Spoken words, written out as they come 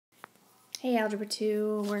Hey, Algebra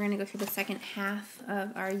 2, we're going to go through the second half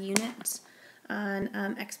of our unit on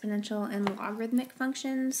exponential and logarithmic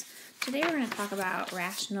functions. Today we're going to talk about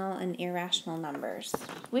rational and irrational numbers.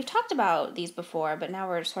 We've talked about these before, but now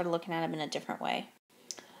we're sort of looking at them in a different way.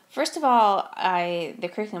 First of all, the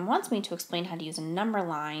curriculum wants me to explain how to use a number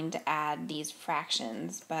line to add these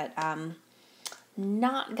fractions, but I'm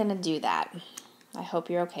not going to do that. I hope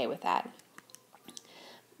you're okay with that.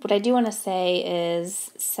 What I do want to say is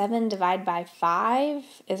 7 divided by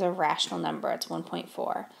 5 is a rational number. It's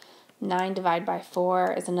 1.4. 9 divided by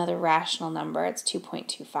 4 is another rational number. It's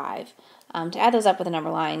 2.25. To add those up with a number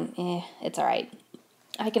line, it's all right.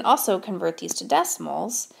 I can also convert these to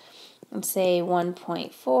decimals and say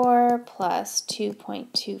 1.4 plus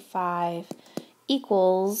 2.25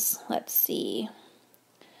 equals, let's see,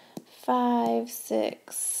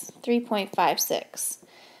 3.56.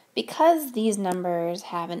 Because these numbers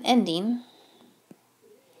have an ending,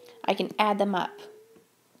 I can add them up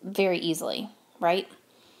very easily, right?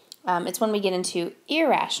 It's when we get into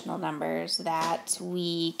irrational numbers that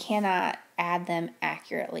we cannot add them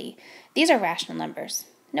accurately. These are rational numbers.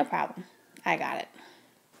 No problem. I got it.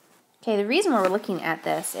 Okay, the reason we're looking at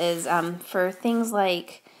this is for things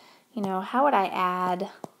like, how would I add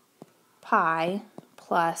pi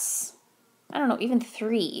plus, I don't know, even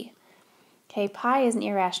 3? Okay, pi is an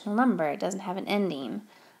irrational number. It doesn't have an ending.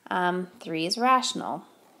 3 is rational.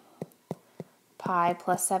 Pi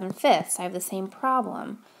plus 7/5. I have the same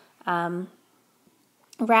problem.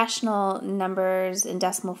 Rational numbers in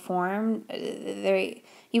decimal form,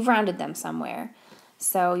 you've rounded them somewhere.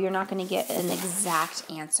 So you're not going to get an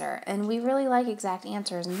exact answer. And we really like exact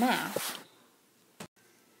answers in math.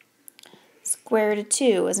 Square root of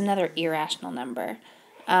 2 is another irrational number.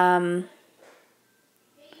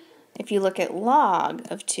 If you look at log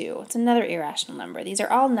of 2, it's another irrational number. These are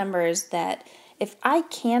all numbers that if I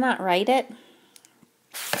cannot write it,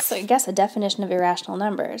 so I guess a definition of irrational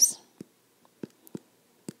numbers.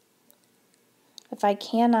 If I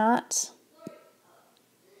cannot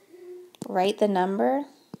write the number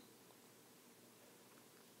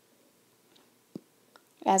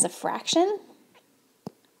as a fraction,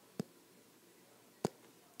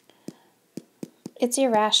 it's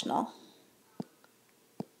irrational.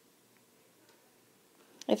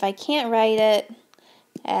 If I can't write it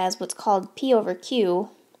as what's called P over Q,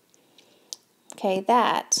 okay,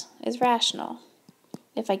 that is rational.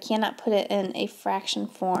 If I cannot put it in a fraction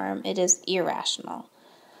form, it is irrational.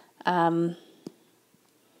 Another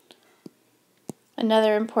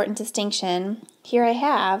important distinction, here I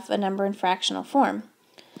have a number in fractional form.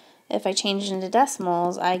 If I change it into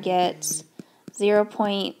decimals, I get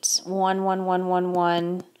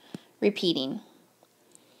 0.11111 repeating.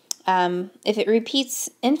 If it repeats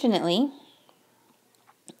infinitely,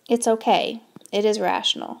 it's okay. It is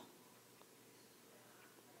rational.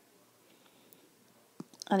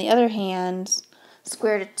 On the other hand,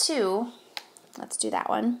 square root of 2, let's do that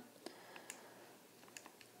one.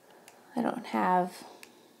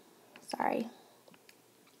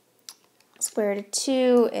 Square root of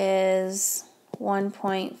 2 is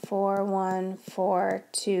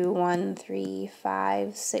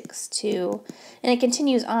 1.4142135562, and it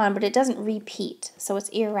continues on, but it doesn't repeat, so it's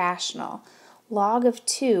irrational. Log of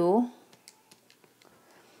 2,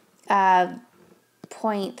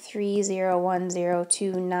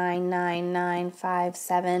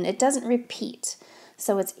 0.3010299957, it doesn't repeat,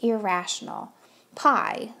 so it's irrational.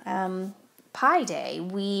 Pi, Pi Day,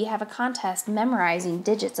 we have a contest memorizing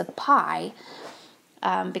digits of pi,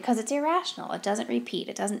 because it's irrational. It doesn't repeat,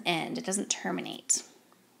 it doesn't end, it doesn't terminate.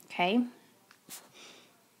 Okay?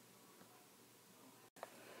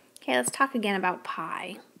 Okay, let's talk again about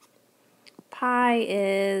pi. Pi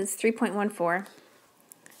is 3.14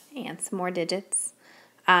 and some more digits.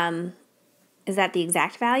 Is that the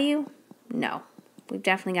exact value? No. We've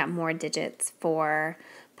definitely got more digits for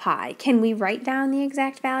pi. Can we write down the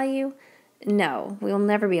exact value? No, we'll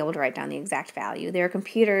never be able to write down the exact value. There are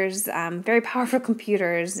computers, very powerful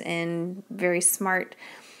computers in very smart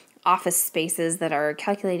office spaces that are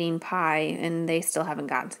calculating pi, and they still haven't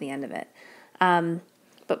gotten to the end of it.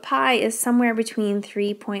 But pi is somewhere between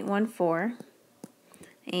 3.14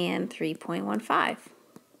 and 3.15.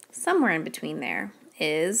 Somewhere in between there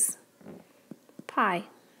is pi.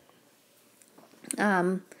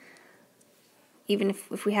 Even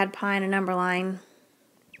if we had pi in a number line,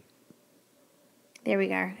 there we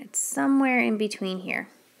go. It's somewhere in between here.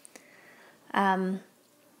 3.14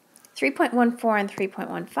 and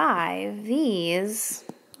 3.15, these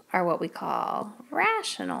are what we call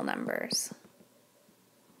rational numbers.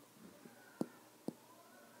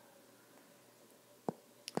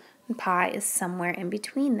 And pi is somewhere in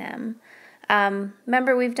between them.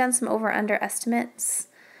 Remember, we've done some over-under estimates.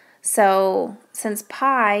 So since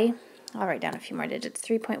pi, I'll write down a few more digits,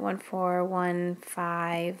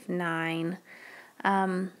 3.14159,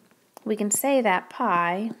 we can say that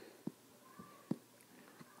pi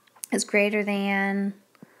is greater than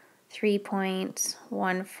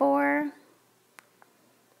 3.14.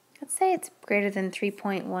 Let's say it's greater than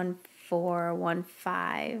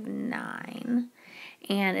 3.14159,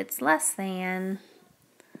 and it's less than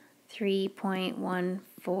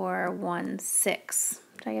 3.1416.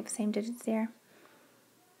 Do I have the same digits there?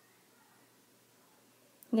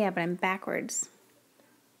 Yeah, but I'm backwards.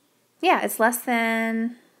 Yeah, it's less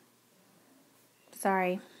than,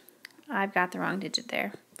 sorry, I've got the wrong digit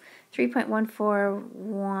there.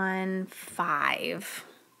 3.1415.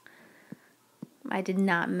 I did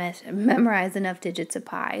not memorize enough digits of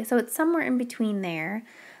pi. So it's somewhere in between there.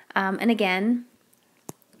 And again,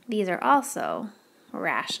 these are also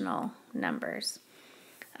rational numbers.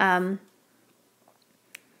 I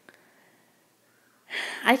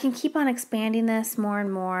can keep on expanding this more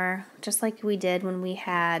and more, just like we did when we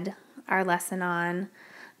had our lesson on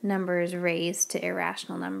numbers raised to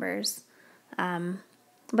irrational numbers.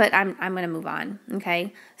 But I'm going to move on,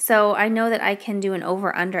 okay? So I know that I can do an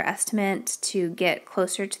over-under estimate to get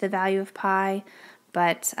closer to the value of pi,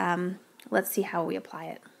 but let's see how we apply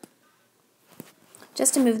it.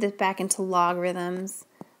 Just to move this back into logarithms,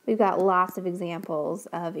 we've got lots of examples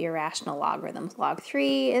of irrational logarithms. Log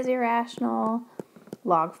 3 is irrational.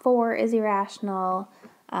 Log 4 is irrational.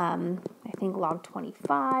 I think log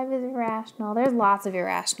 25 is irrational. There's lots of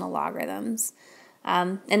irrational logarithms,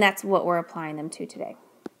 and that's what we're applying them to today.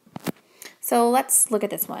 So let's look at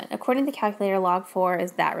this one. According to the calculator, log 4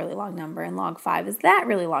 is that really long number, and log 5 is that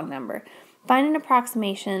really long number. Find an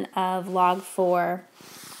approximation of log 4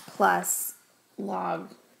 plus log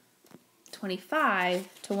 25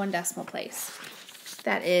 to 1 decimal place.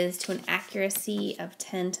 That is to an accuracy of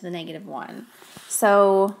 10 to the negative 1.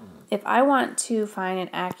 So if I want to find an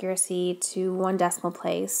accuracy to 1 decimal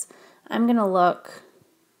place, I'm going to look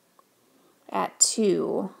at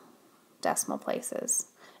 2 decimal places.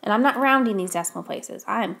 And I'm not rounding these decimal places.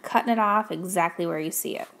 I am cutting it off exactly where you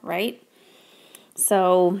see it, right?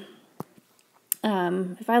 So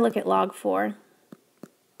if I look at log 4,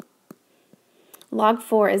 log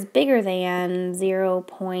 4 is bigger than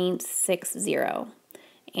 0.60,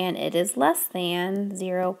 and it is less than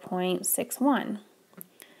 0.61.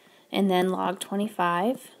 And then log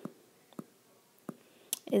 25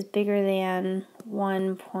 is bigger than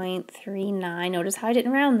 1.39. Notice how I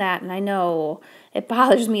didn't round that, and I know it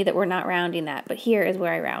bothers me that we're not rounding that, but here is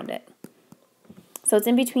where I round it. So it's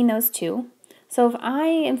in between those two. So if I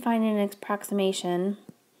am finding an approximation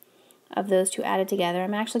of those two added together,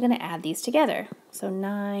 I'm actually going to add these together. So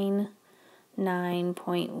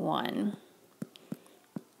 9.1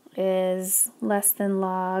 is less than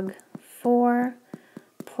log 4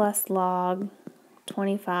 plus log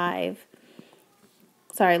 25.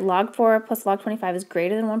 Sorry, log 4 plus log 25 is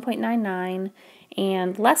greater than 1.99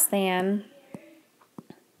 and less than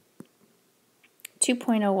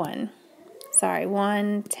 2.01. Sorry,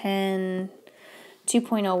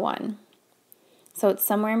 2.01. So it's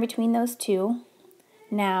somewhere in between those two.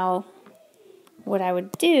 Now, what I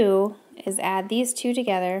would do is add these two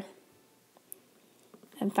together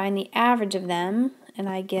and find the average of them, and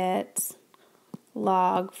I get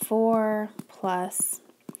log 4 plus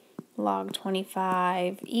log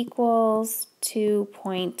 25 equals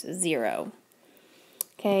 2.0.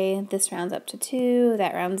 Okay, this rounds up to 2,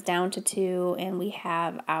 that rounds down to 2, and we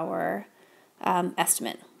have our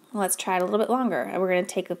estimate. Let's try it a little bit longer. We're going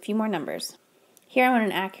to take a few more numbers. Here I want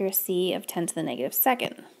an accuracy of 10 to the negative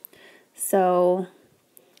second. So,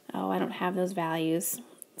 I don't have those values.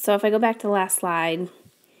 So if I go back to the last slide,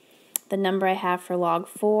 the number I have for log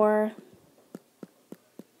 4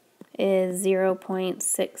 is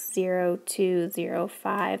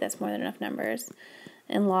 0.60205. That's more than enough numbers.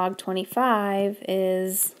 And log 25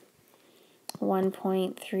 is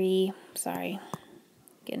 1.3, sorry,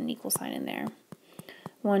 get an equal sign in there,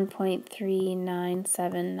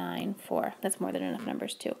 1.39794. That's more than enough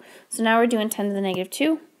numbers too. So now we're doing 10 to the negative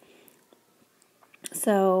 2.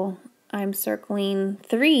 So I'm circling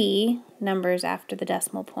 3 numbers after the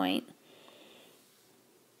decimal point.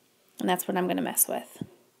 And that's what I'm going to mess with.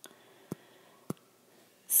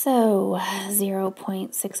 So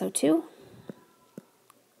 0.602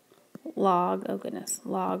 log, oh goodness,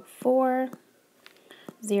 log 4,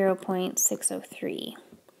 0.603,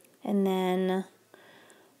 and then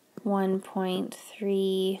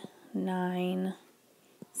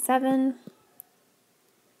 1.397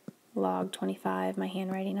 log 25, my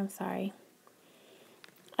handwriting, I'm sorry,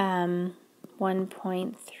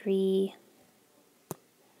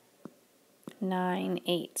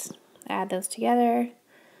 1.398. Add those together.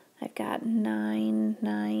 I've got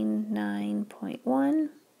 999.1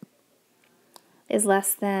 is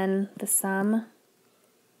less than the sum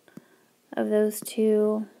of those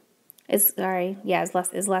two. Is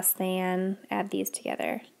less than, add these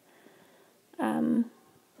together.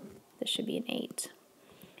 This should be an 8.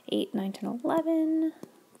 8, 9, 10, 11,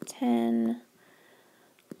 10,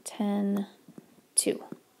 10, 2.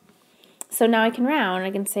 So now I can round.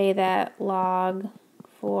 I can say that log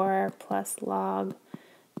 4 plus log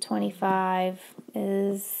 25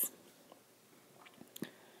 is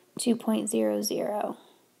 2.00.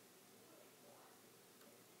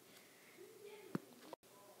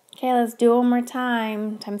 Okay, let's do it one more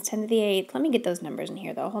time. Times 10 to the 8th. Let me get those numbers in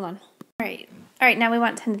here though. Hold on. All right, now we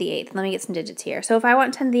want 10 to the 8th. Let me get some digits here. So if I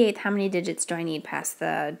want 10 to the 8th, how many digits do I need past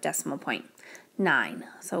the decimal point? 9.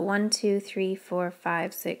 So 1, 2, 3, 4,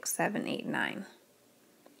 5, 6, 7, 8, 9.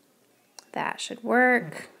 That should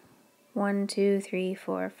work. 1, 2, 3,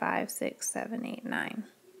 4, 5, 6, 7, 8, 9.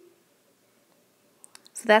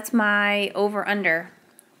 So that's my over-under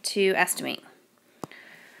to estimate.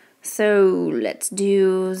 So let's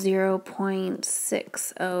do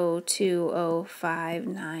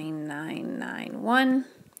 0.602059991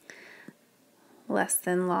 less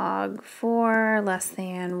than log 4 less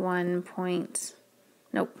than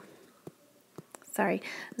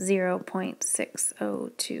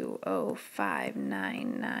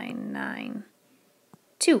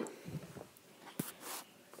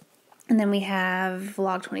And then we have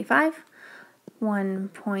log 25,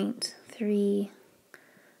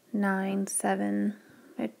 1.397.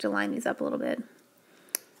 I have to line these up a little bit.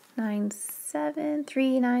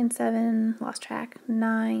 397, lost track.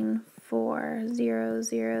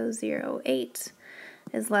 940008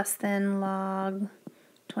 is less than log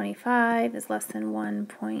 25 is less than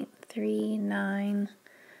 1.39.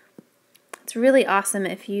 It's really awesome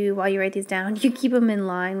if you, while you write these down, you keep them in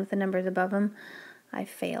line with the numbers above them. I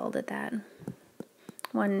failed at that.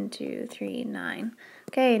 1, 2, 3, 9.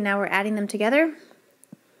 Okay, now we're adding them together.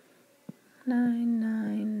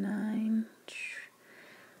 999.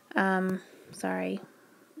 Sorry.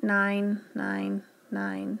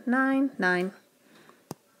 99999.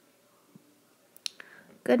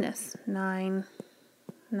 Goodness.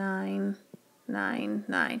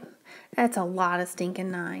 9999. That's a lot of stinking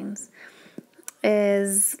nines.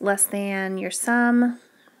 Is less than your sum.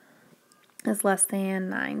 Is less than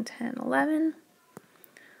 9, 10, 11.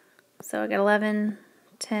 So I got 11,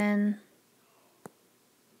 10,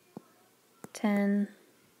 10,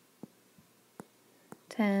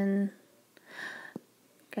 10,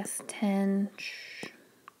 guess 10,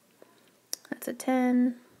 that's a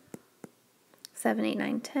 10, 7, 8,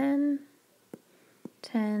 9, 10,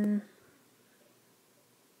 10,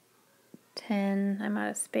 10, I'm out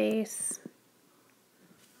of space,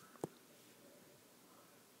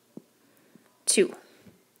 2.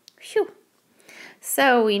 Phew.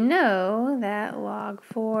 So we know that log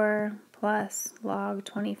 4 plus log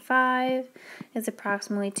 25 is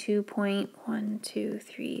approximately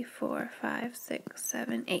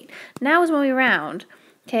 2.1234567 8. Now is when we round.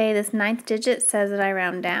 Okay, this 9th digit says that I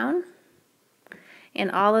round down, and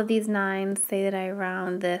all of these 9s say that I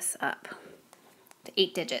round this up to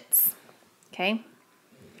 8 digits. Okay,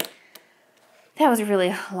 that was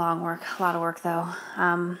really long work, a lot of work though.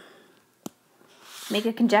 Make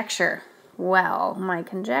a conjecture. Well, my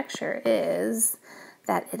conjecture is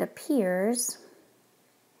that it appears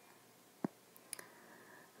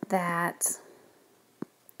that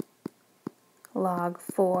log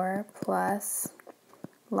 4 plus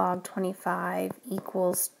log 25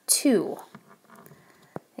 equals 2.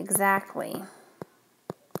 Exactly.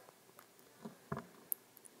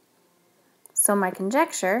 So my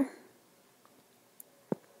conjecture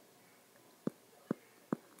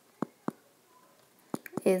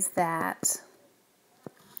is that,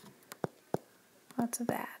 what's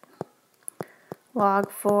that?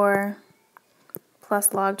 Log 4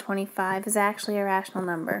 plus log 25 is actually a rational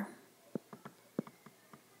number.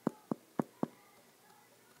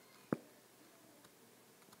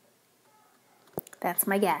 That's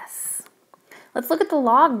my guess. Let's look at the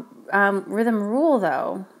logarithm rule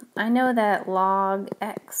though. I know that log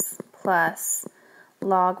x plus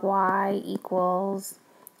log y equals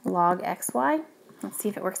log xy. Let's see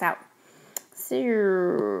if it works out.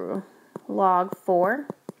 So log 4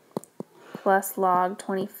 plus log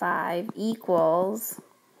 25 equals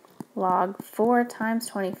log 4 times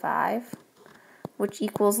 25, which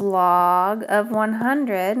equals log of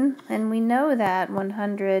 100. And we know that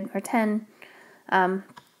 100, or 10,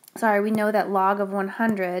 we know that log of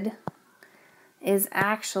 100 is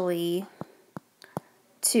actually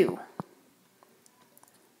 2.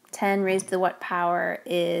 10 raised to the what power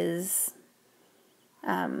is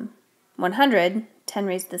 100. 10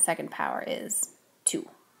 raised to the second power is 2.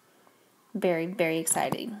 Very, very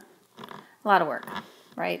exciting. A lot of work,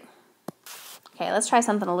 right? Okay, let's try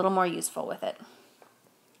something a little more useful with it.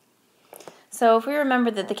 So if we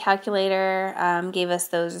remember that the calculator gave us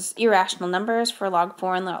those irrational numbers for log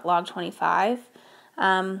 4 and log 25,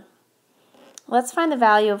 let's find the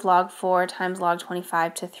value of log 4 times log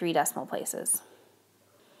 25 to 3 decimal places.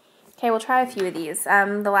 Okay, we'll try a few of these.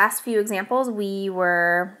 The last few examples we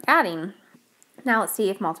were adding. Now let's see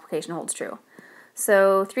if multiplication holds true.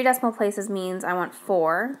 So 3 decimal places means I want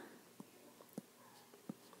 4.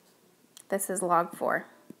 This is log 4.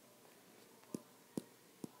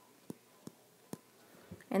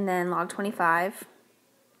 And then log 25.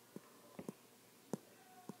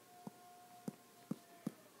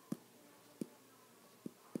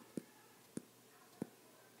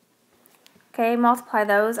 Okay, multiply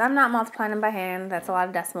those. I'm not multiplying them by hand. That's a lot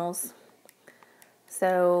of decimals.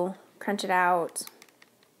 So crunch it out.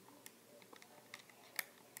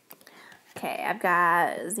 Okay, I've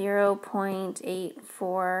got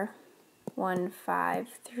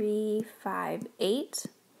 0.8415358.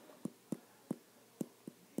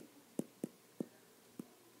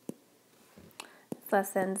 It's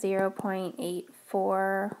less than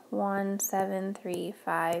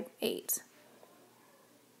 0.8417358.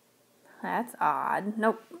 That's odd.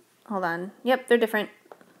 Nope. Hold on. Yep, they're different.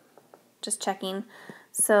 Just checking.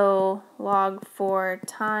 So log 4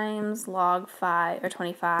 times log 5 or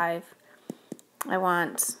 25. I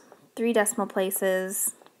want 3 decimal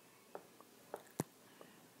places.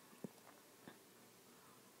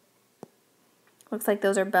 Looks like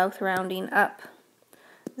those are both rounding up.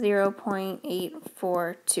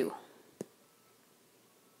 0.842.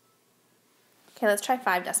 Okay, let's try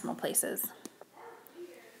 5 decimal places.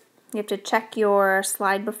 You have to check your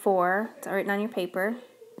slide before. It's written on your paper.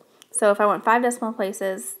 So if I want 5 decimal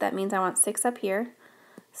places, that means I want 6 up here.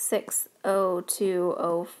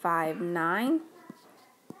 602059.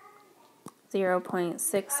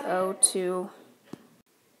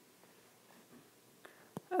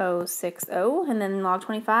 0.602060, and then log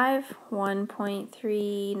 25,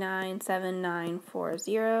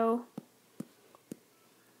 1.397940,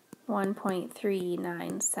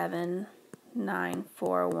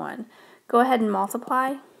 1.397941. Go ahead and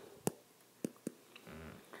multiply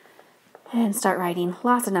and start writing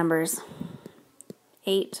lots of numbers.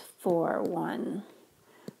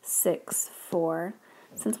 84164.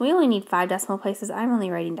 Since we only need 5 decimal places, I'm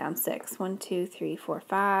only writing down 6. 1, 2, 3, 4,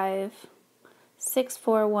 5. 6,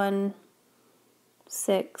 4, 1,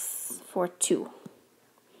 6, 4, 2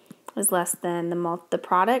 is less than the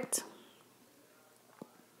product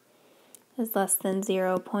is less than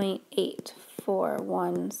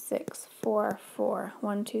 0.8416441,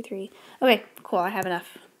 1, 2, 3. Okay, cool, I have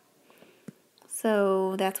enough.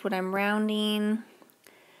 So that's what I'm rounding.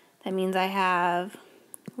 That means I have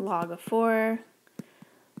log of 4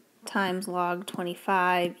 times log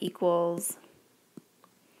 25 equals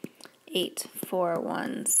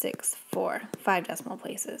 84164, 5 decimal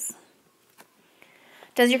places.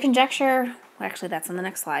 Does your conjecture, well, actually that's on the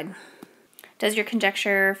next slide. Does your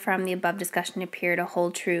conjecture from the above discussion appear to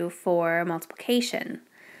hold true for multiplication?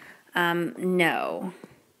 No.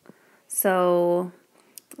 So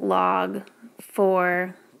log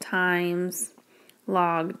 4 times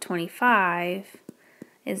log 25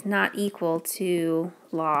 is not equal to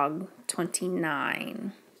log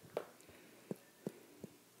 29.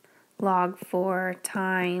 Log 4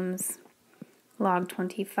 times log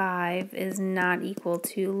 25 is not equal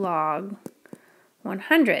to log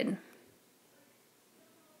 100.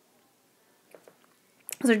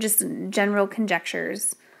 Those are just general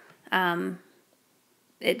conjectures.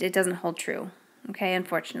 It doesn't hold true, okay,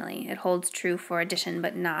 unfortunately. It holds true for addition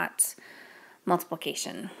but not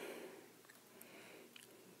multiplication.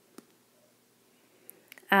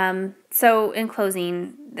 So in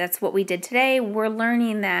closing, that's what we did today. We're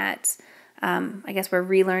learning that, I guess we're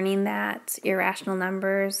relearning that irrational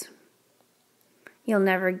numbers, you'll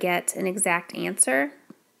never get an exact answer.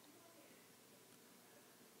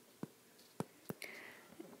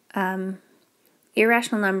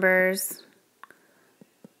 Irrational numbers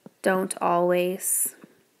don't always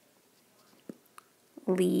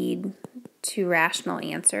lead to rational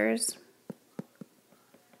answers.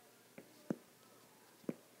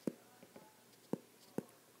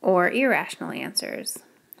 Or irrational answers.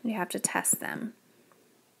 You have to test them.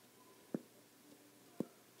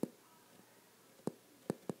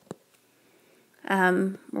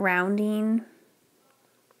 Rounding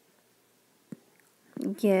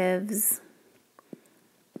gives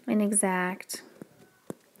inexact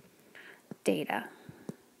data.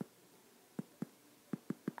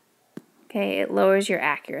 Okay, it lowers your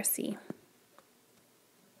accuracy.